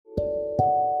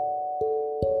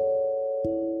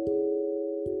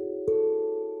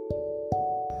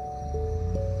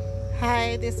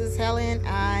Hi, this is Helen.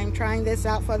 I'm trying this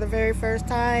out for the very first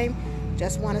time.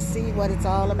 Just want to see what it's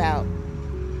all about.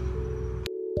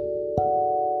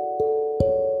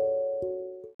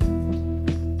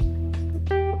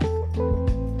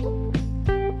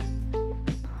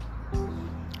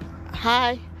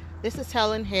 Hi, this is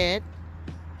Helen Head.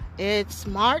 It's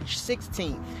March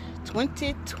 16th,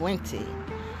 2020.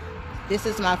 This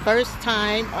is my first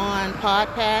time on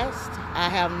podcast.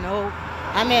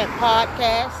 I'm at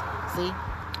podcast. See,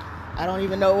 I don't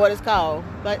even know what it's called.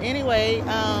 But anyway,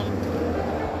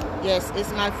 yes,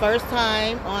 it's my first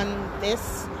time on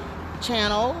this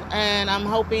channel, and I'm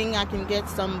hoping I can get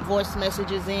some voice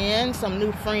messages in, some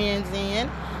new friends in,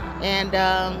 and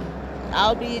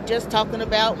I'll be just talking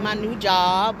about my new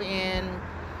job, and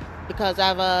because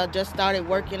I've just started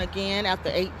working again after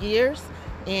 8 years,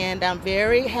 and I'm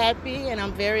very happy and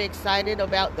I'm very excited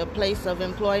about the place of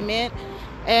employment.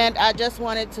 And I just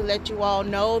wanted to let you all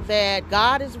know that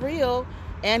God is real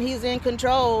and He's in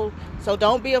control. So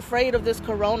don't be afraid of this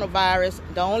coronavirus.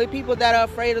 The only people that are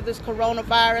afraid of this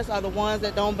coronavirus are the ones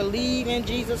that don't believe in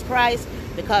Jesus Christ,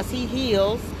 because He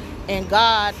heals and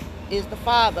God is the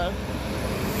Father.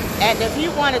 And if He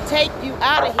want to take you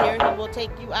out of here, He will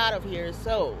take you out of here.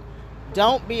 So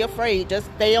don't be afraid. Just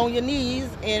stay on your knees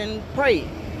and pray.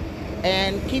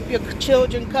 And keep your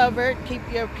children covered. Keep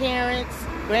your parents,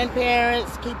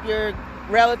 grandparents, keep your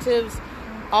relatives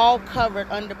all covered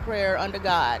under prayer, under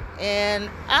God. And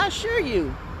I assure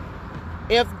you,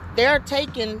 if their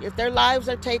lives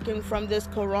are taken from this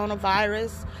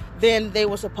coronavirus, then they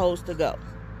were supposed to go.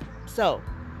 So,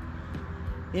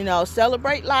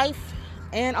 celebrate life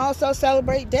and also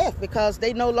celebrate death, because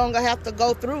they no longer have to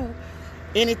go through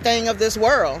anything of this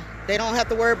world. They don't have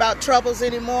to worry about troubles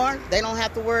anymore. They don't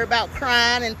have to worry about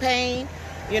crying and pain,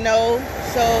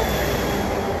 So,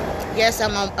 yes,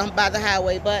 I'm by the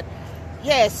highway, but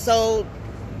yes, so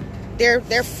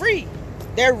they're free.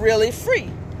 They're really free.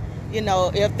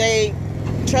 If they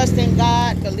trust in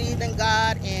God, believe in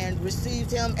God, and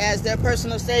received Him as their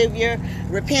personal Savior,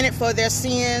 repented for their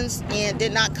sins, and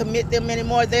did not commit them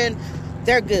anymore, then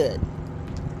they're good.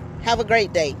 Have a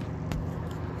great day.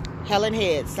 Helen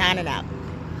Head, signing out.